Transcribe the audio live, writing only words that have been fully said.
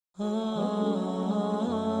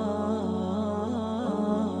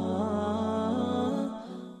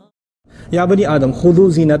Ya bani Adam, khudhu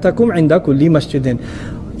zinatakum inda kulli masjidin.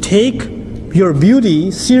 Take your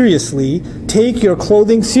beauty seriously, take your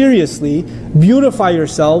clothing seriously, beautify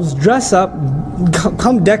yourselves, dress up,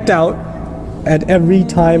 come decked out at every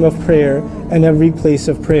time of prayer and every place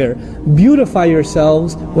of prayer. Beautify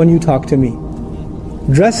yourselves when you talk to me.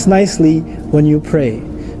 Dress nicely when you pray.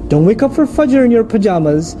 Don't wake up for Fajr in your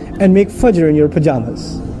pajamas and make Fajr in your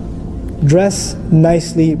pajamas. Dress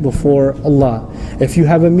nicely before Allah. If you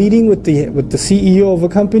have a meeting with the CEO of a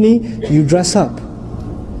company, you dress up.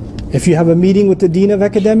 If you have a meeting with the Dean of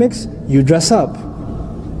Academics, you dress up.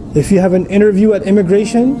 If you have an interview at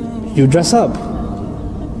immigration, you dress up.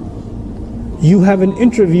 You have an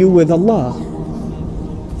interview with Allah,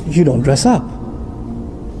 you don't dress up.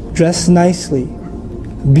 Dress nicely.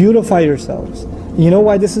 Beautify yourselves. You know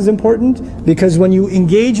why this is important? Because when you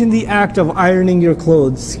engage in the act of ironing your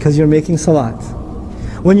clothes, because you're making salat,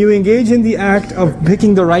 when you engage in the act of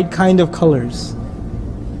picking the right kind of colors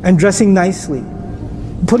and dressing nicely,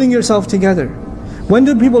 putting yourself together. When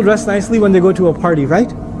do people dress nicely? When they go to a party,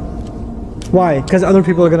 right? Why? Because other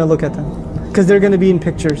people are going to look at them. Because they're going to be in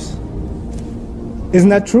pictures. Isn't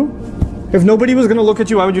that true? If nobody was going to look at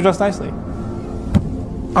you, why would you dress nicely?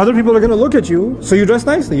 Other people are going to look at you, so you dress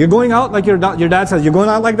nicely. You're going out like your dad says. You're going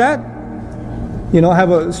out like that? You know, I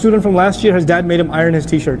have a student from last year, his dad made him iron his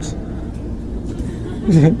t-shirts.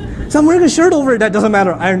 So I'm wearing a shirt over it. That doesn't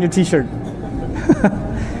matter. Iron your t-shirt.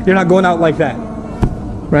 You're not going out like that.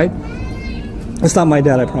 Right? It's not my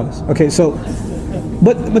dad, I promise. Okay, so,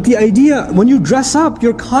 but the idea, when you dress up,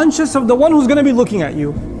 you're conscious of the one who's going to be looking at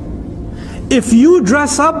you. If you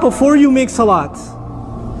dress up before you make salat,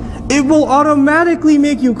 it will automatically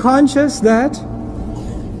make you conscious that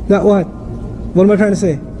what? What am I trying to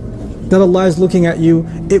say? That Allah is looking at you.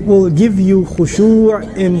 It will give you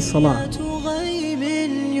khushu' in salat.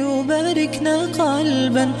 باركنا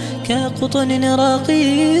قلبا كقطن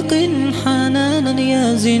رقيق حنانا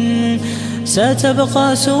يزن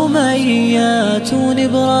ستبقى سميات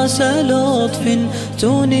نبراس لطف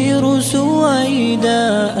تنير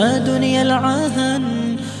سويداء دنيا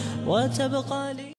العهن وتبقى